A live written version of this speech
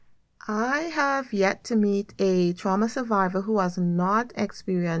I have yet to meet a trauma survivor who has not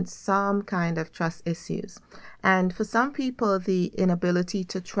experienced some kind of trust issues. And for some people, the inability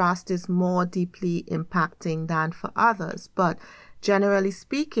to trust is more deeply impacting than for others. But generally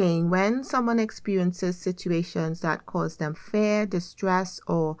speaking, when someone experiences situations that cause them fear, distress,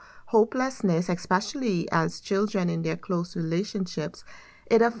 or hopelessness, especially as children in their close relationships,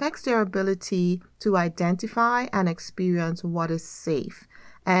 it affects their ability to identify and experience what is safe.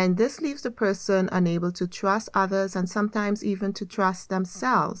 And this leaves the person unable to trust others and sometimes even to trust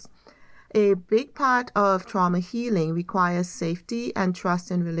themselves. A big part of trauma healing requires safety and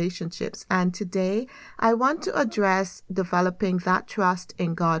trust in relationships. And today, I want to address developing that trust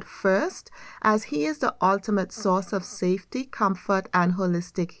in God first, as He is the ultimate source of safety, comfort, and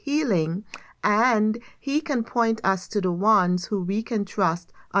holistic healing. And He can point us to the ones who we can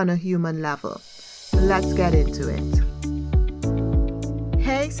trust on a human level. Let's get into it.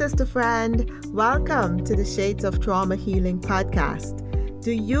 Hey, sister friend, welcome to the Shades of Trauma Healing podcast.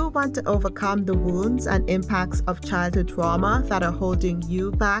 Do you want to overcome the wounds and impacts of childhood trauma that are holding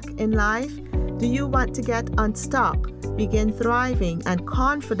you back in life? Do you want to get unstuck, begin thriving, and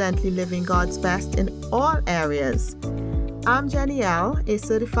confidently living God's best in all areas? I'm Jenielle, a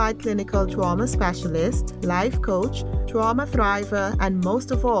certified clinical trauma specialist, life coach, trauma thriver, and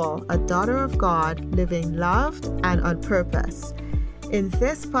most of all, a daughter of God living loved and on purpose. In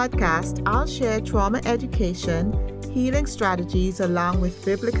this podcast, I'll share trauma education, healing strategies along with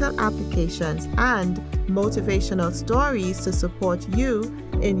biblical applications and motivational stories to support you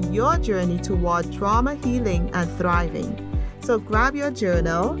in your journey toward trauma healing and thriving. So grab your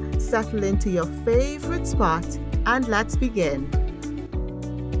journal, settle into your favorite spot, and let's begin.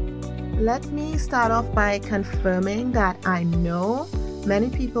 Let me start off by confirming that I know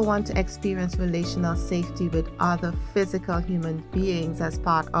many people want to experience relational safety with other physical human beings as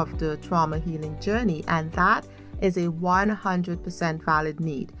part of the trauma healing journey, and that is a 100% valid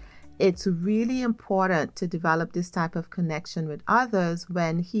need. It's really important to develop this type of connection with others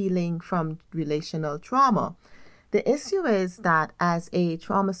when healing from relational trauma. The issue is that as a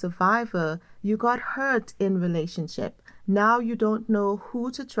trauma survivor, you got hurt in relationship. Now you don't know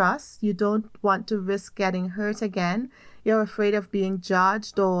who to trust. You don't want to risk getting hurt again. You're afraid of being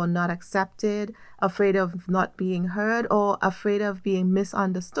judged or not accepted, afraid of not being heard, or afraid of being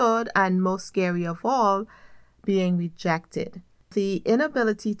misunderstood, and most scary of all, being rejected. The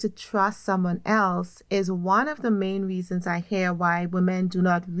inability to trust someone else is one of the main reasons I hear why women do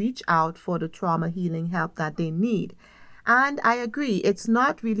not reach out for the trauma healing help that they need. And I agree, it's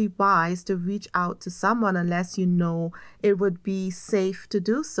not really wise to reach out to someone unless you know it would be safe to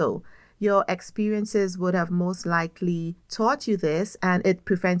do so. Your experiences would have most likely taught you this, and it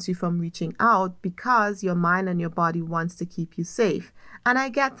prevents you from reaching out because your mind and your body wants to keep you safe. And I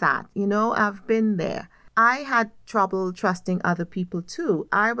get that. I've been there. I had trouble trusting other people too.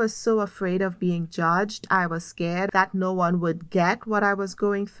 I was so afraid of being judged. I was scared that no one would get what I was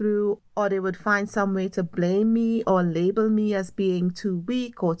going through, or they would find some way to blame me or label me as being too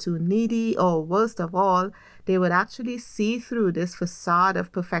weak or too needy, or worst of all, they would actually see through this facade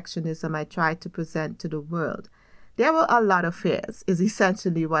of perfectionism I tried to present to the world. There were a lot of fears, is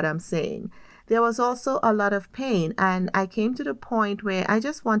essentially what I'm saying. There was also a lot of pain, and I came to the point where I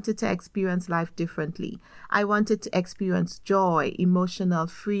just wanted to experience life differently. I wanted to experience joy, emotional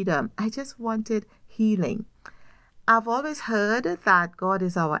freedom. I just wanted healing. I've always heard that God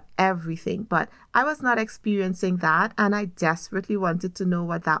is our everything, but I was not experiencing that, and I desperately wanted to know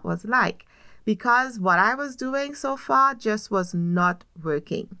what that was like, because what I was doing so far just was not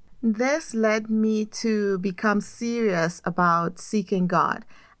working. This led me to become serious about seeking God.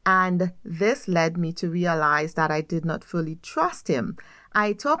 And this led me to realize that I did not fully trust Him.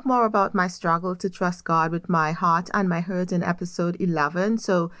 I talk more about my struggle to trust God with my heart and my hurt in episode 11,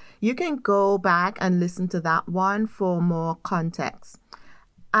 so you can go back and listen to that one for more context.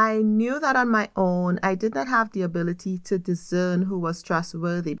 I knew that on my own, I did not have the ability to discern who was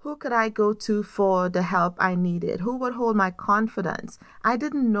trustworthy. Who could I go to for the help I needed? Who would hold my confidence? I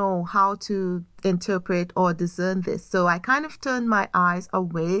didn't know how to interpret or discern this. So I kind of turned my eyes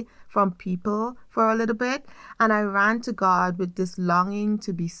away from people for a little bit, and I ran to God with this longing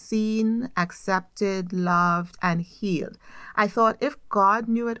to be seen, accepted, loved, and healed. I thought if God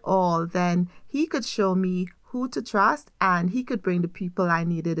knew it all, then He could show me who to trust, and He could bring the people I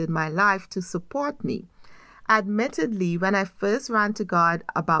needed in my life to support me. Admittedly, when I first ran to God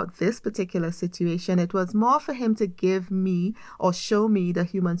about this particular situation, it was more for Him to give me or show me the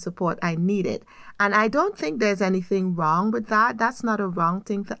human support I needed. And I don't think there's anything wrong with that. That's not a wrong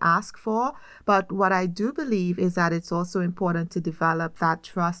thing to ask for. But what I do believe is that it's also important to develop that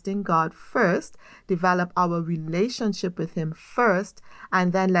trust in God first, develop our relationship with Him first,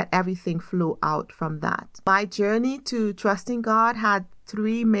 and then let everything flow out from that. My journey to trusting God had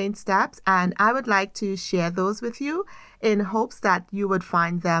 3 main steps, and I would like to share those with you in hopes that you would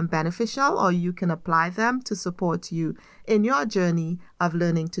find them beneficial or you can apply them to support you in your journey of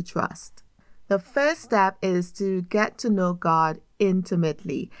learning to trust. The first step is to get to know God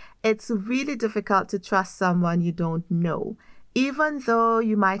intimately. It's really difficult to trust someone you don't know. Even though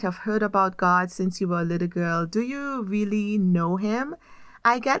you might have heard about God since you were a little girl, do you really know Him?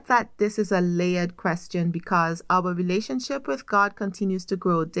 I get that this is a layered question because our relationship with God continues to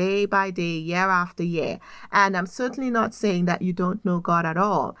grow day by day, year after year. And I'm certainly not saying that you don't know God at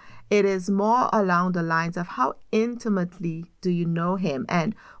all. It is more along the lines of how intimately do you know Him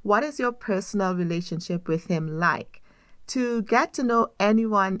and what is your personal relationship with Him like? To get to know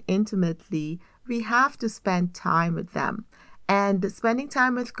anyone intimately, we have to spend time with them. And spending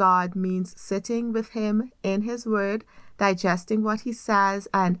time with God means sitting with Him in His Word, digesting what He says,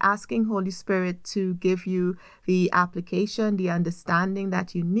 and asking Holy Spirit to give you the application, the understanding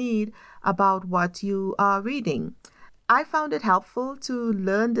that you need about what you are reading. I found it helpful to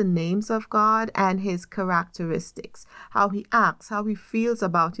learn the names of God and His characteristics, how He acts, how He feels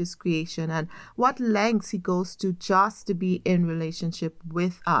about His creation, and what lengths He goes to just to be in relationship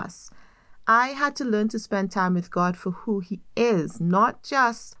with us. I had to learn to spend time with God for who He is, not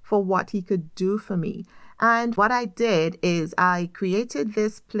just for what He could do for me. And what I did is I created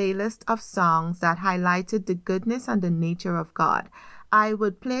this playlist of songs that highlighted the goodness and the nature of God. I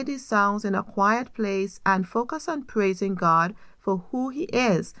would play these songs in a quiet place and focus on praising God for who He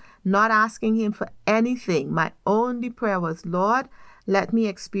is, not asking Him for anything. My only prayer was, Lord, let me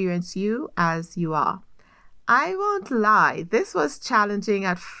experience You as You are. I won't lie, this was challenging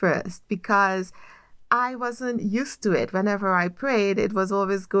at first because I wasn't used to it. Whenever I prayed, it was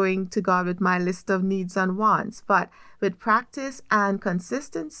always going to God with my list of needs and wants. But with practice and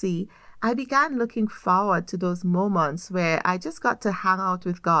consistency, I began looking forward to those moments where I just got to hang out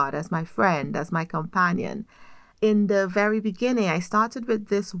with God as my friend, as my companion. In the very beginning, I started with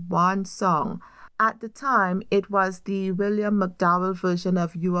this one song. At the time, it was the William McDowell version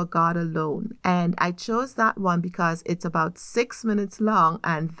of You Are God Alone. And I chose that one because it's about 6 minutes long,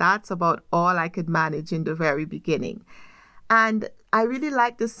 and that's about all I could manage in the very beginning. And I really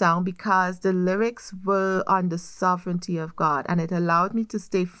liked the song because the lyrics were on the sovereignty of God, and it allowed me to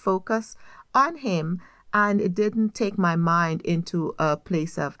stay focused on Him, and it didn't take my mind into a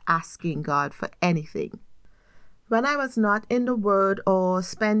place of asking God for anything. When I was not in the Word or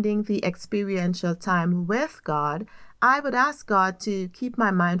spending the experiential time with God, I would ask God to keep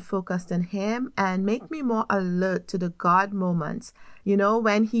my mind focused on Him and make me more alert to the God moments,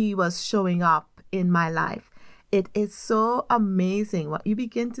 when He was showing up in my life. It is so amazing what you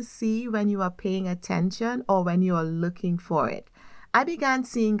begin to see when you are paying attention or when you are looking for it. I began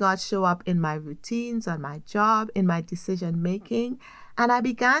seeing God show up in my routines, on my job, in my decision making, and I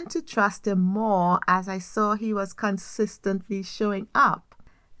began to trust Him more as I saw He was consistently showing up.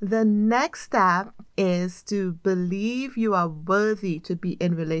 The next step is to believe you are worthy to be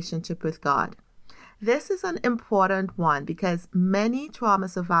in relationship with God. This is an important one because many trauma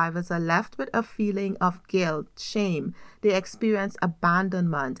survivors are left with a feeling of guilt, shame. They experience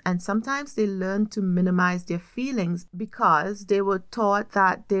abandonment, and sometimes they learn to minimize their feelings because they were taught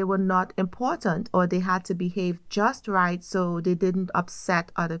that they were not important or they had to behave just right so they didn't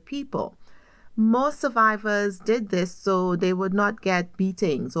upset other people. Most survivors did this so they would not get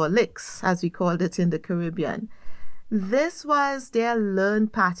beatings or licks, as we called it in the Caribbean. This was their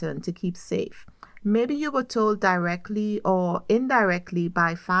learned pattern to keep safe. Maybe you were told directly or indirectly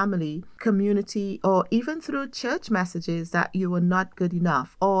by family, community, or even through church messages that you were not good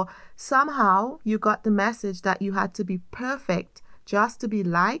enough, or somehow you got the message that you had to be perfect just to be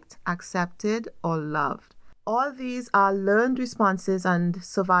liked, accepted, or loved. All these are learned responses and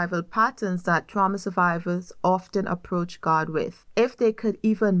survival patterns that trauma survivors often approach God with, if they could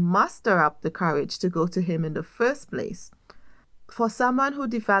even muster up the courage to go to Him in the first place. For someone who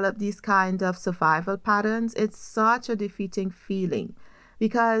developed these kind of survival patterns, it's such a defeating feeling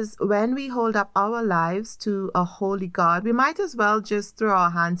because when we hold up our lives to a holy God, we might as well just throw our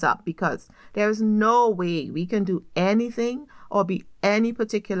hands up because there is no way we can do anything or be any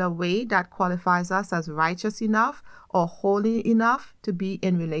particular way that qualifies us as righteous enough or holy enough to be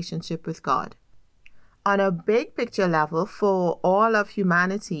in relationship with God. On a big picture level, for all of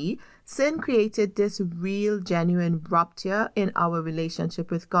humanity, Sin created this real, genuine rupture in our relationship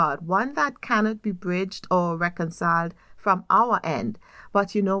with God, one that cannot be bridged or reconciled from our end.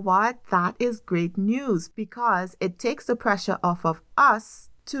 But you know what? That is great news because it takes the pressure off of us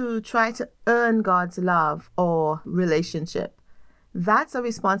to try to earn God's love or relationship. That's a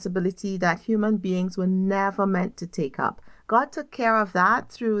responsibility that human beings were never meant to take up. God took care of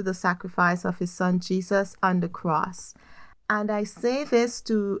that through the sacrifice of his son Jesus on the cross. And I say this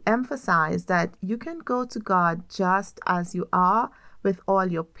to emphasize that you can go to God just as you are with all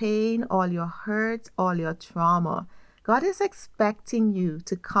your pain, all your hurt, all your trauma. God is expecting you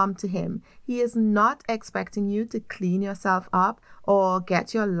to come to him. He is not expecting you to clean yourself up or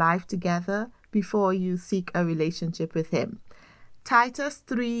get your life together before you seek a relationship with him. Titus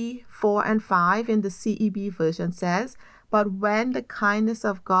 3, 4 and 5 in the CEB version says, "But when the kindness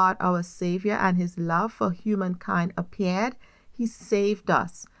of God our Savior and his love for humankind appeared, he saved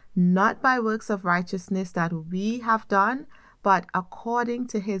us, not by works of righteousness that we have done, but according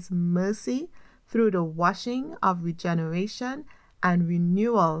to his mercy, through the washing of regeneration and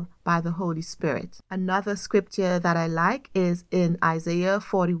renewal by the Holy Spirit." Another scripture that I like is in Isaiah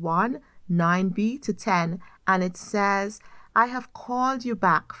 41, 9b to 10, and it says, "I have called you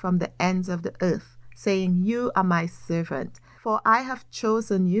back from the ends of the earth, saying, you are my servant. For I have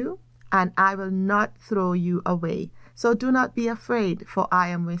chosen you, and I will not throw you away. So do not be afraid, for I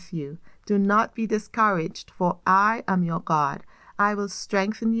am with you. Do not be discouraged, for I am your God. I will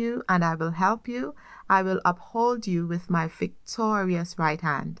strengthen you, and I will help you. I will uphold you with my victorious right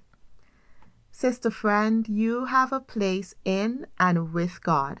hand." Sister friend, you have a place in and with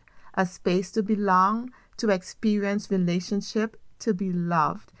God, a space to belong, to experience relationship, to be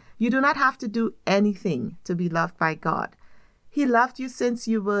loved. You do not have to do anything to be loved by God. He loved you since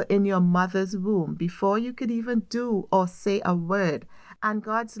you were in your mother's womb, before you could even do or say a word. And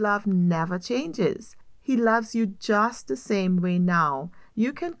God's love never changes. He loves you just the same way now.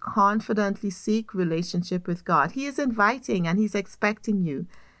 You can confidently seek relationship with God. He is inviting and he's expecting you.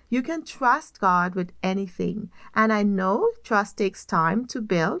 You can trust God with anything. And I know trust takes time to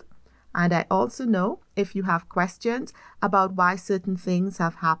build. And I also know if you have questions about why certain things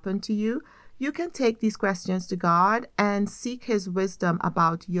have happened to you, you can take these questions to God and seek his wisdom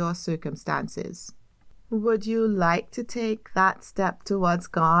about your circumstances. Would you like to take that step towards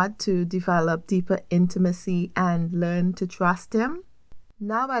God to develop deeper intimacy and learn to trust him?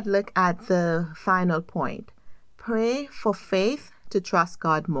 Now I'd look at the final point. Pray for faith to trust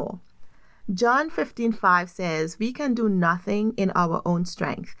God more. John 15:5 says, "We can do nothing in our own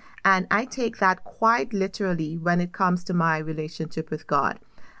strength." And I take that quite literally when it comes to my relationship with God.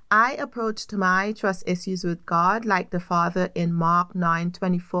 I approached my trust issues with God like the Father in Mark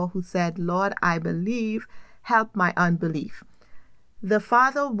 9:24 who said, "Lord, I believe, help my unbelief." The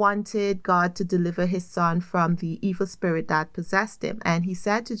Father wanted God to deliver his son from the evil spirit that possessed him. And he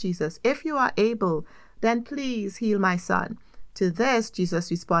said to Jesus, "If you are able, then please heal my son." To this, Jesus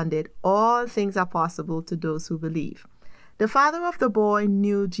responded, "All things are possible to those who believe." The father of the boy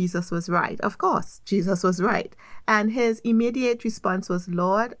knew Jesus was right. Of course, Jesus was right. And his immediate response was,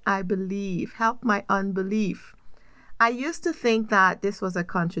 "Lord, I believe. Help my unbelief." I used to think that this was a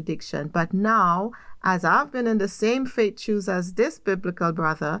contradiction, but now, as I've been in the same faith shoes as this biblical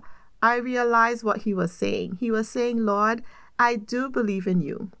brother, I realize what he was saying. He was saying, "Lord, I do believe in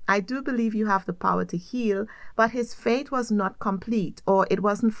you. I do believe you have the power to heal," but his faith was not complete or it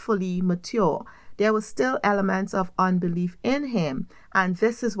wasn't fully mature. There were still elements of unbelief in him, and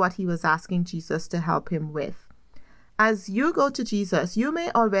this is what he was asking Jesus to help him with. As you go to Jesus, you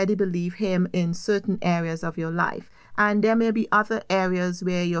may already believe him in certain areas of your life, and there may be other areas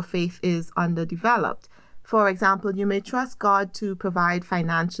where your faith is underdeveloped. For example, you may trust God to provide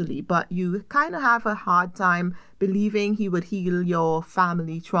financially, but you kind of have a hard time believing he would heal your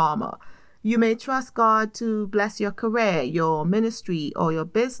family trauma. You may trust God to bless your career, your ministry, or your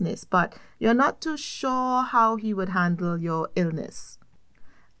business, but you're not too sure how he would handle your illness.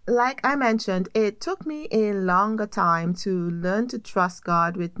 Like I mentioned, it took me a longer time to learn to trust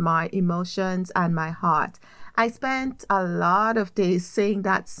God with my emotions and my heart. I spent a lot of days saying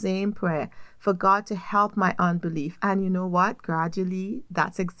that same prayer for God to help my unbelief. And you know what? Gradually,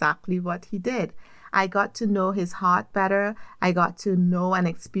 that's exactly what he did. I got to know his heart better. I got to know and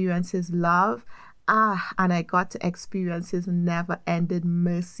experience his love. And I got to experience his never-ending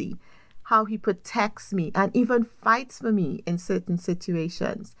mercy. How he protects me and even fights for me in certain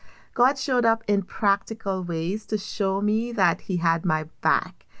situations. God showed up in practical ways to show me that he had my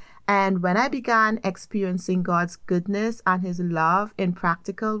back. And when I began experiencing God's goodness and his love in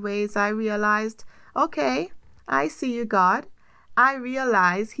practical ways, I realized, okay, I see you, God. I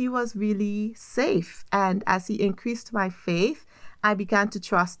realized he was really safe. And as he increased my faith, I began to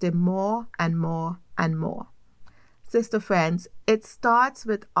trust him more and more and more. Sister friends, it starts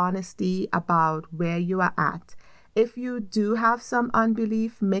with honesty about where you are at. If you do have some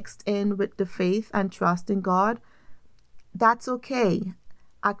unbelief mixed in with the faith and trust in God, that's okay.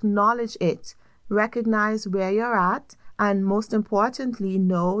 Acknowledge it. Recognize where you're at. And most importantly,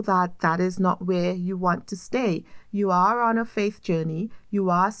 know that that is not where you want to stay. You are on a faith journey. You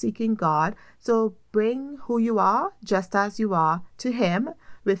are seeking God. So bring who you are, just as you are, to Him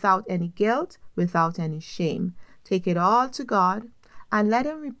without any guilt, without any shame. Take it all to God and let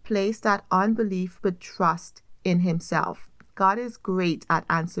Him replace that unbelief with trust in Himself. God is great at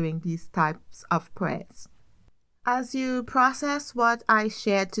answering these types of prayers. As you process what I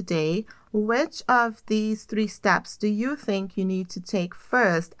shared today, which of these 3 steps do you think you need to take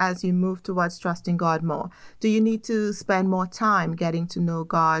first as you move towards trusting God more? Do you need to spend more time getting to know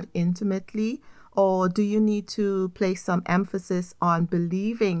God intimately? Or do you need to place some emphasis on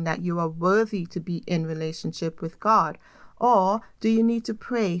believing that you are worthy to be in relationship with God? Or do you need to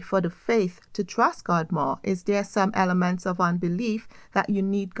pray for the faith to trust God more? Is there some elements of unbelief that you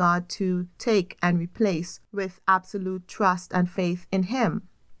need God to take and replace with absolute trust and faith in Him?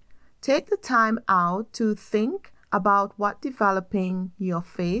 Take the time out to think about what developing your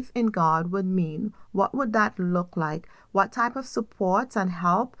faith in God would mean. What would that look like? What type of supports and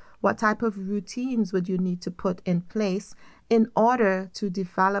help, what type of routines would you need to put in place in order to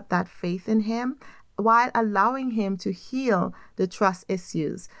develop that faith in Him, while allowing Him to heal the trust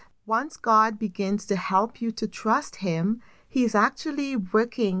issues? Once God begins to help you to trust Him, He's actually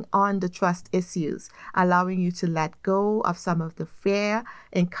working on the trust issues, allowing you to let go of some of the fear,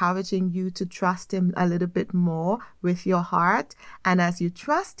 encouraging you to trust Him a little bit more with your heart. And as you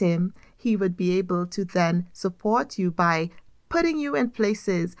trust Him, He would be able to then support you by putting you in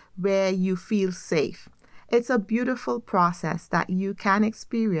places where you feel safe. It's a beautiful process that you can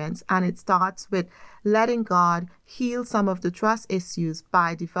experience, and it starts with letting God heal some of the trust issues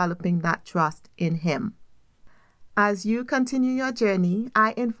by developing that trust in Him. As you continue your journey,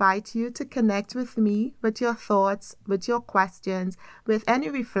 I invite you to connect with me with your thoughts, with your questions, with any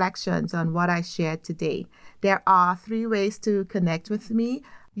reflections on what I shared today. There are 3 ways to connect with me.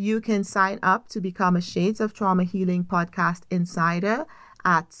 You can sign up to become a Shades of Trauma Healing Podcast Insider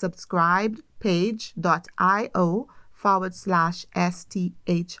at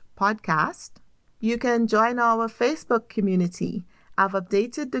subscribepage.io/STH podcast. You can join our Facebook community. I've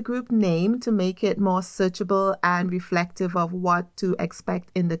updated the group name to make it more searchable and reflective of what to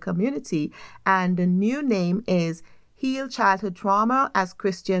expect in the community. And the new name is Heal Childhood Trauma as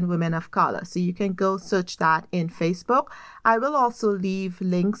Christian Women of Color. So you can go search that in Facebook. I will also leave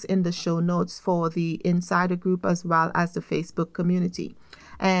links in the show notes for the insider group as well as the Facebook community.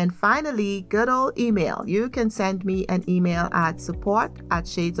 And finally, good old email. You can send me an email at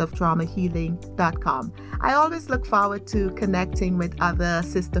support@shadesoftraumahealing.com. I always look forward to connecting with other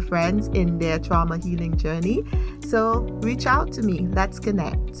sister friends in their trauma healing journey. So reach out to me. Let's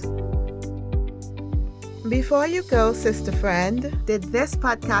connect. Before you go, sister friend, did this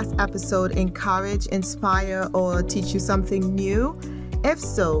podcast episode encourage, inspire, or teach you something new? If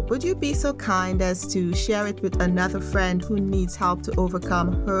so, would you be so kind as to share it with another friend who needs help to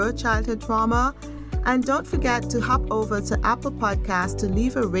overcome her childhood trauma? And don't forget to hop over to Apple Podcasts to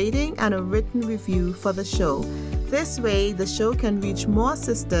leave a rating and a written review for the show. This way, the show can reach more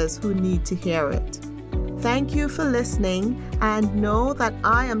sisters who need to hear it. Thank you for listening, and know that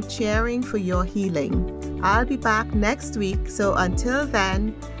I am cheering for your healing. I'll be back next week, so until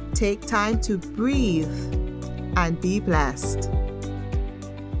then, take time to breathe and be blessed.